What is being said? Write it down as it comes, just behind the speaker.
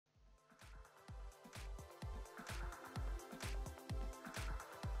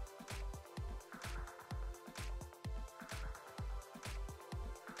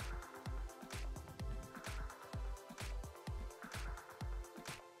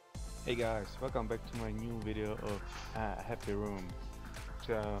Hey guys, welcome back to my new video of Happy Room.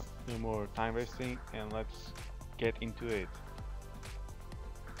 So, no more time wasting and let's get into it.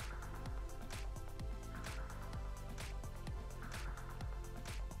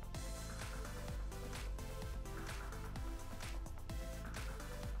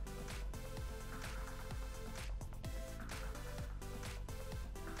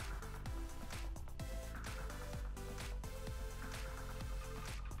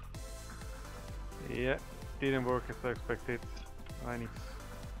 Yeah, didn't work as I expected. I need...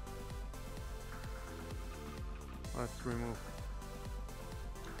 Let's remove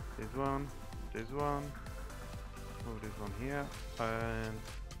this one, move this one here, and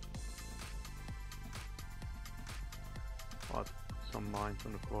what? Some mines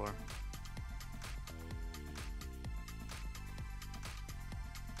on the floor.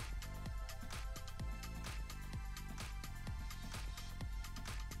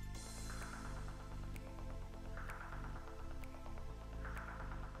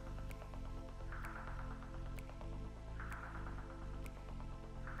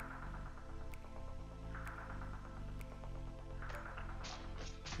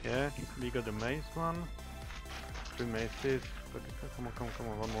 Yeah, we got the maze one. 3 mazes. Come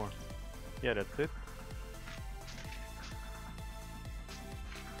on, one more. Yeah, that's it.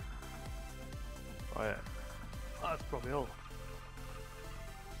 Oh yeah, that's probably all.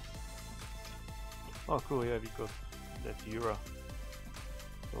 Oh cool, yeah, we got that Euro.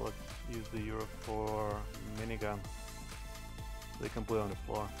 So let's use the Euro for minigun. So we can put it on the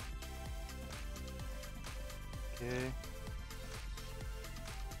floor. Okay.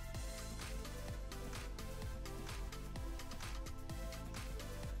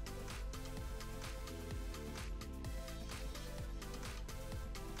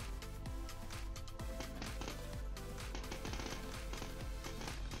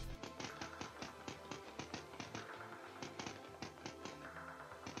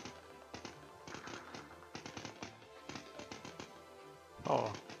 Oh,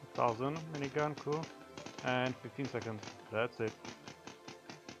 1000 minigun, cool. And 15 seconds, that's it.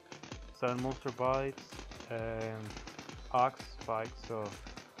 7 monster bites and axe spikes, so...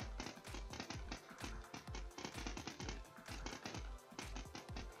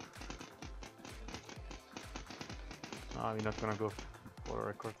 we're not gonna go for a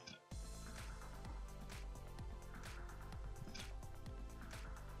record.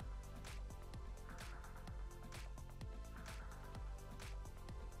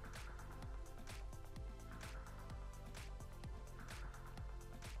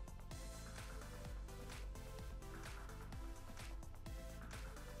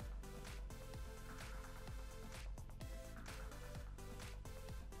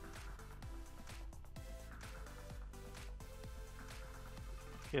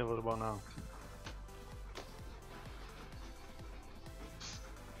 Yeah, what about now?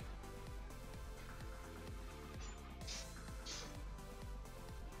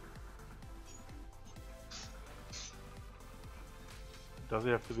 Does it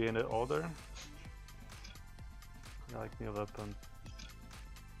have to be in the order? I like new weapon.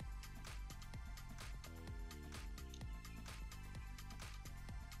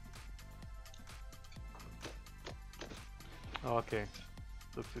 Okay,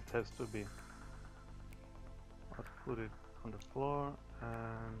 looks it has to be. Let's put it on the floor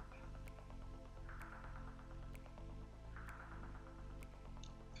and...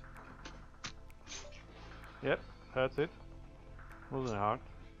 Yep, that's it. Wasn't hard.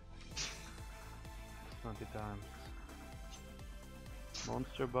 20 times.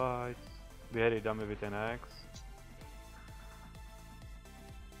 Monster bites. We had it done with an axe.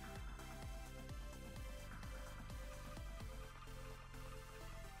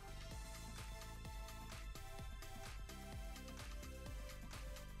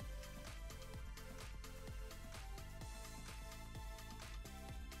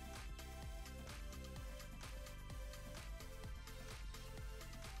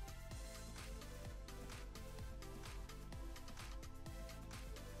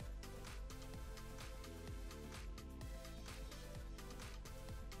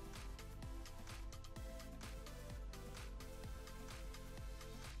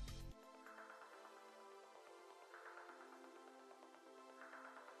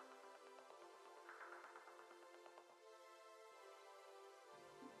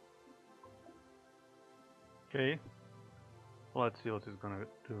 Okay, let's see what it's gonna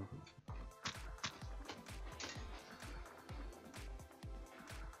do.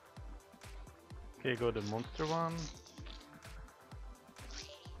 Okay, go the monster one.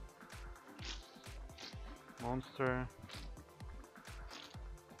 Monster.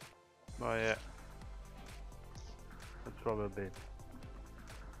 Oh yeah, that's probably a bit.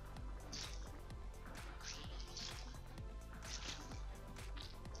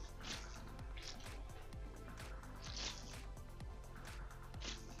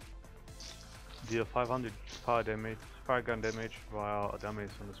 Deal 500 fire gun damage while a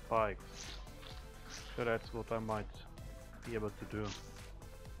damage on the spikes. So that's what I might be able to do.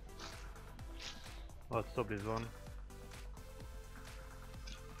 Let's stop this one.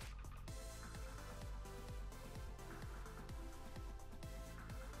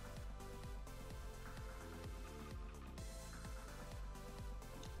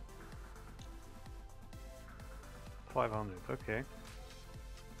 $500, okay.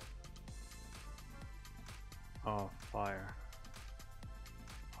 Oh, fire.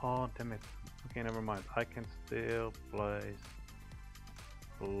 Oh, damn it. Okay, never mind. I can still place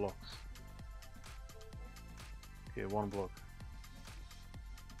blocks. Okay, one block.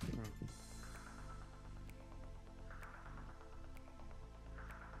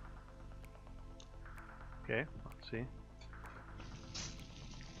 Okay, let's see.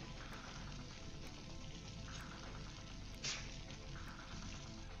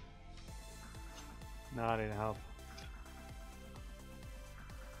 No, I didn't help.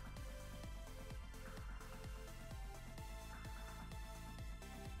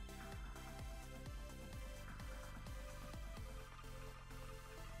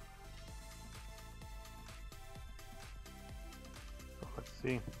 Let's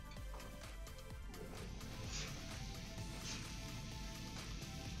see.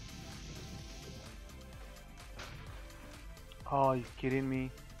 Oh, you kidding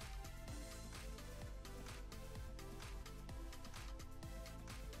me?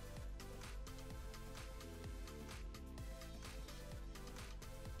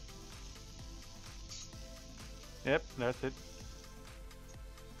 Yep, that's it.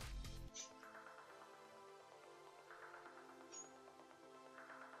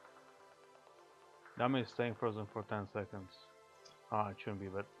 Dummy is staying frozen for 10 seconds. Ah, it shouldn't be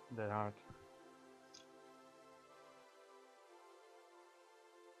but that hard.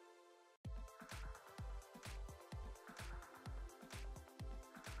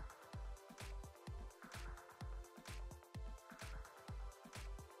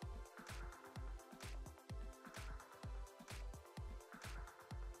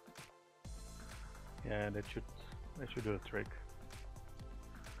 Yeah, that should do the trick.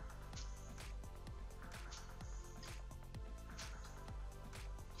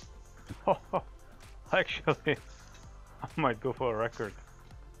 Actually, I might go for a record.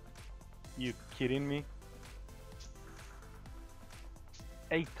 You kidding me?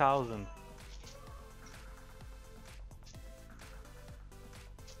 8,000.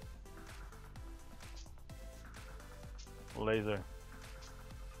 Laser.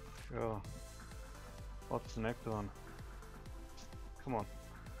 Cool. What's the next one? Come on.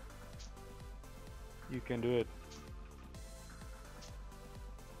 You can do it.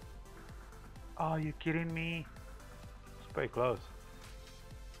 Oh, you kidding me? It's pretty close.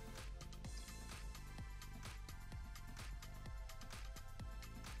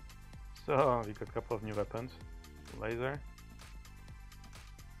 So, we got a couple of new weapons. Laser.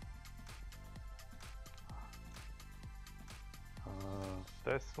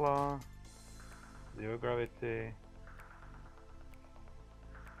 Tesla. Zero gravity.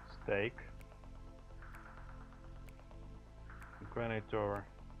 Stake. Granator.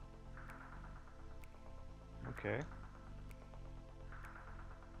 Okay.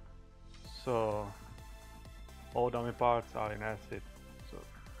 So all dummy parts are in acid. So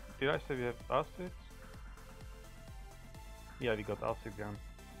did I say we have acid? Yeah, we got acid gun.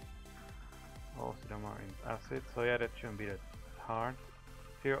 All of them are in acid. So yeah, that shouldn't be that hard.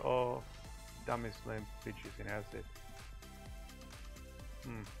 Here all dummy slim pitches in acid.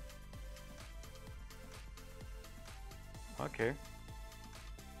 Okay.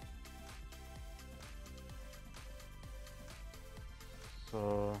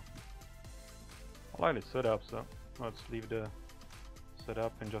 So I like the setup, so let's leave the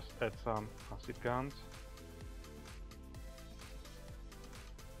setup and just add some acid guns.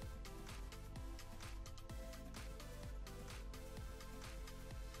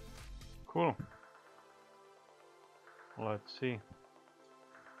 Cool. Let's see.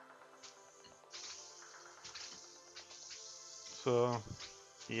 So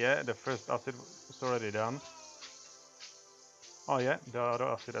yeah, the first acid is already done. Oh yeah, the other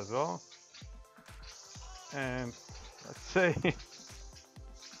acid as well. And let's say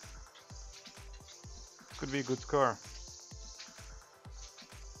could be a good score.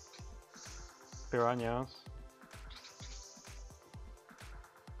 Piranhas.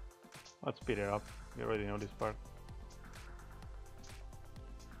 Let's speed it up. We already know this part.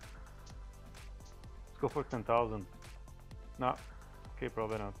 Let's go for 10,000. No. Okay,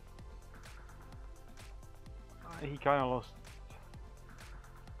 probably not. He kinda lost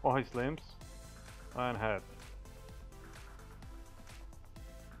all his limbs and head.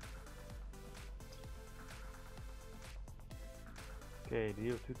 Okay,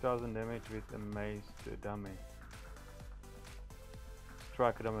 deal 2000 damage with a mace to a dummy.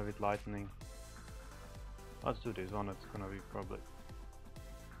 Strike a dummy with lightning. Let's do this one, it's gonna be probably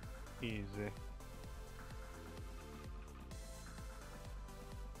easy.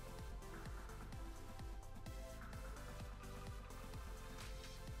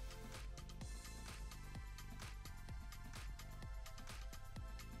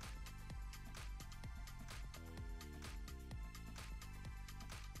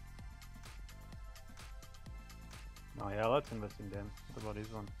 Oh yeah, let's invest in them. What about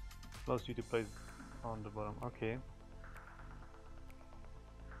this one? Allows you to place on the bottom. Okay.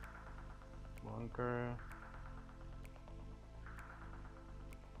 Bunker.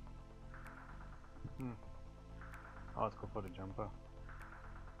 Oh, let's go for the jumper.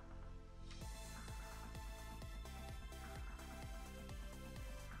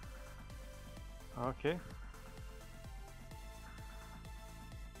 Okay.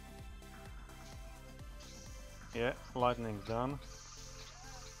 Yeah, lightning's done.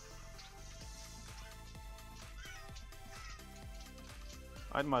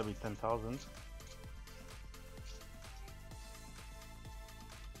 It might be 10,000.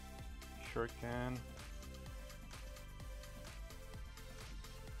 Sure can.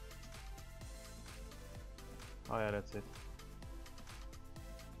 Oh yeah, that's it.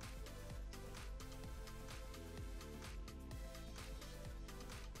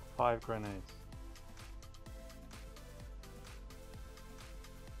 Five grenades.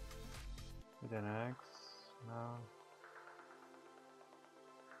 With an axe, no.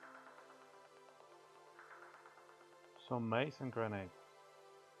 Some mace and grenade.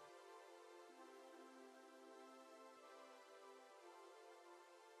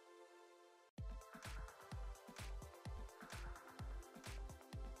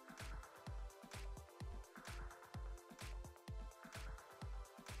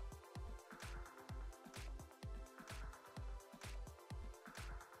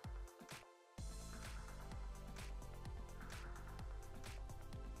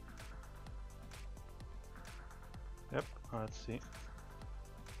 Yep, let's see.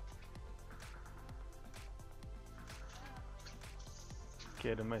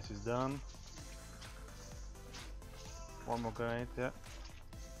 Okay, the mace is done. One more grenade, yeah.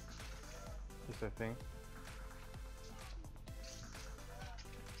 This I think.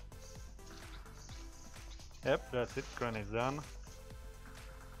 Yep, that's it, grenade's done.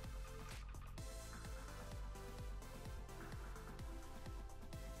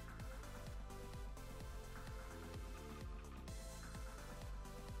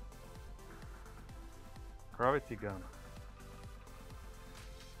 Gravity gun.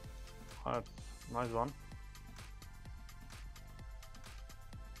 Oh, that's a nice one.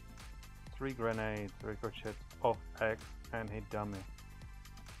 3 grenades, ricochet off X and hit dummy.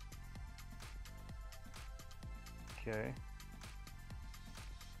 Okay.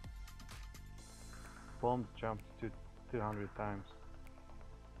 Bombs jumped to 200 times.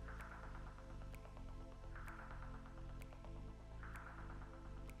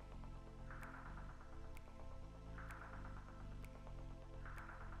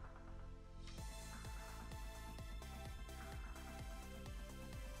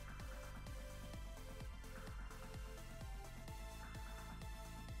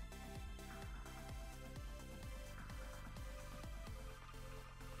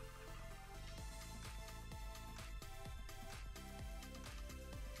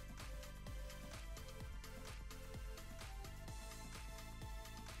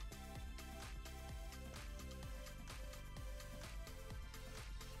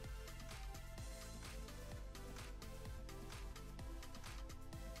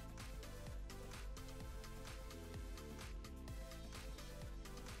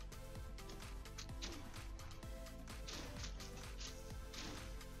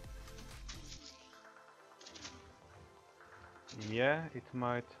 Yeah, it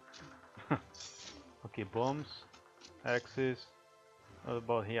might. Okay, bombs, axes.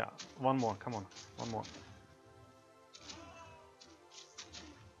 About here. One more, come on, one more.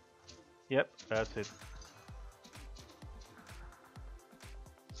 Yep, that's it.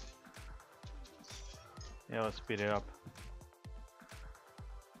 Yeah, let's speed it up.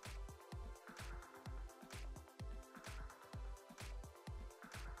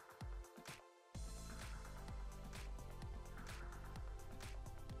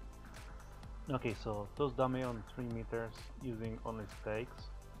 Okay, so toss dummy on 3 meters using only stakes.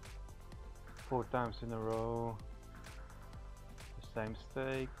 4 times in a row, the same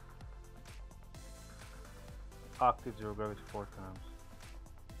stake. Active zero gravity 4 times.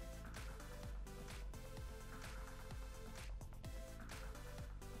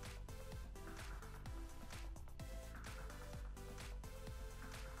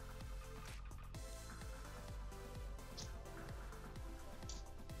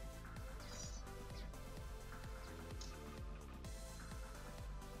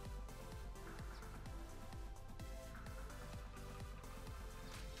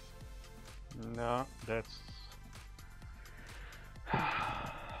 No, that's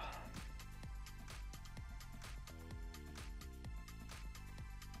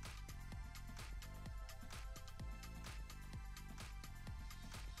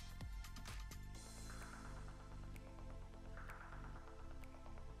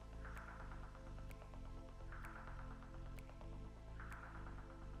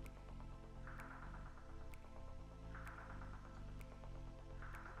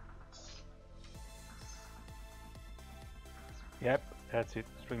yep, that's it.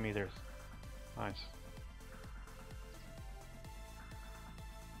 3 meters. Nice.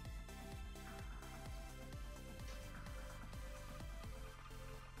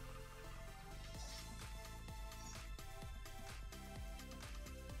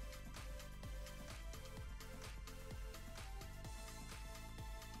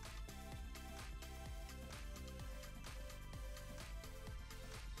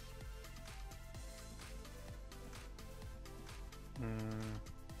 Mm.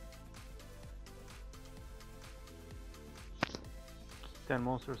 10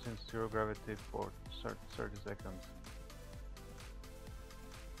 monsters in zero gravity for 30 seconds.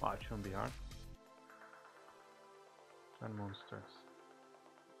 Wow, it shouldn't be hard. 10 monsters.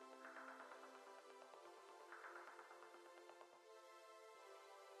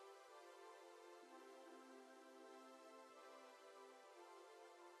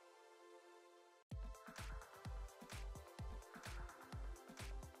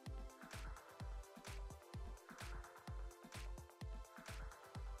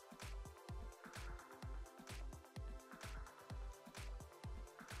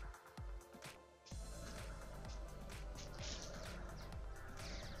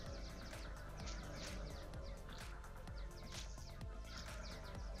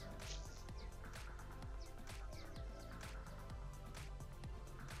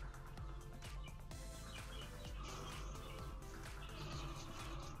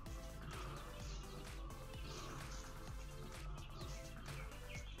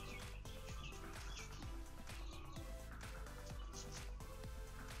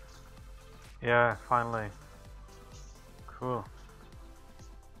 Yeah, finally. Cool.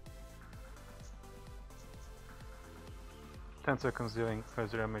 10 seconds dealing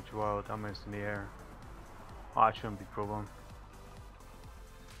further damage while damage in the air. Oh, it shouldn't be a problem.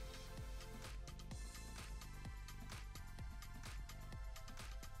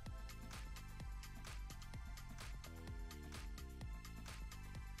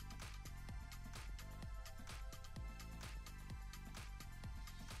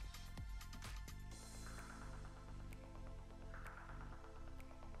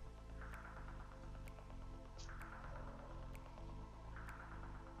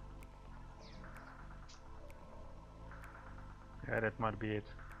 Yeah, that might be it.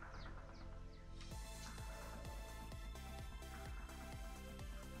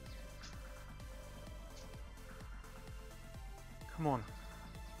 Come on.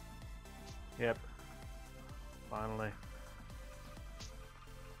 Yep. Finally.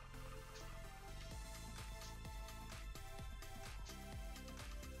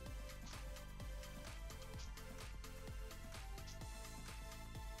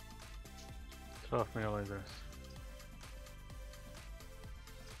 Twelve milliliters.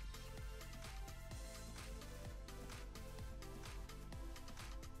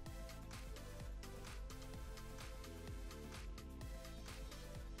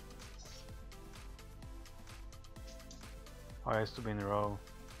 Oh, it has to be in a row.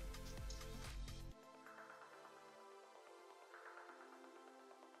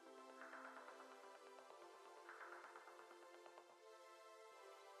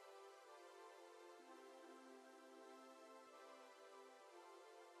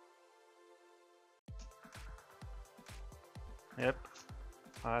 Yep.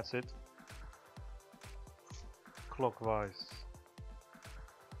 That's it. Clockwise.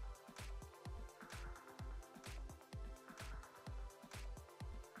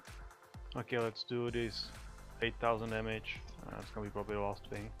 Okay, let's do this. 8,000 damage. That's gonna be probably the last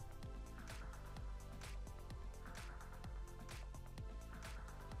thing.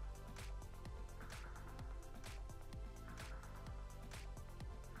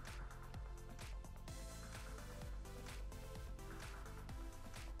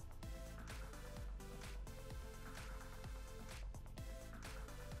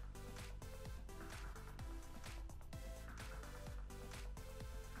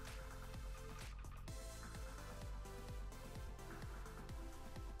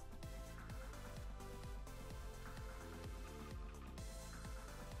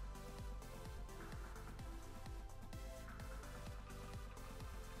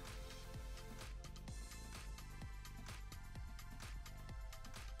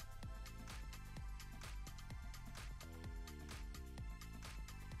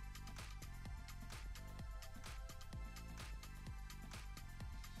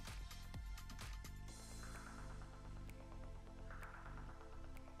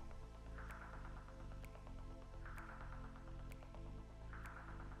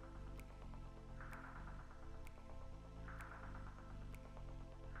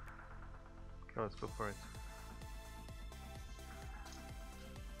 Okay, let's go for it.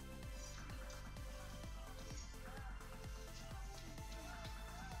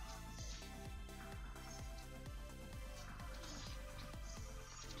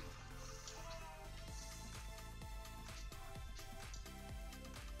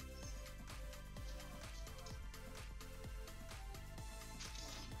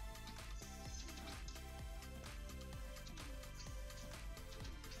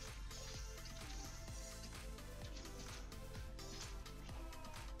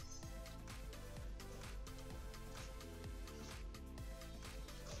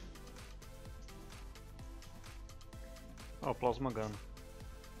 Oh, plasma gun.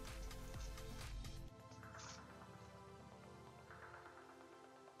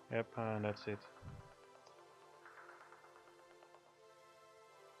 Yep, and that's it.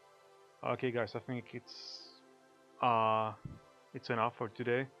 Okay guys, I think it's enough for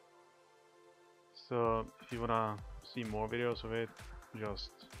today. So if you wanna see more videos of it, just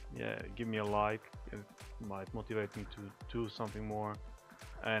give me a like. It might motivate me to do something more,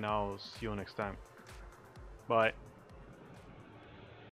 and I'll see you next time. Bye.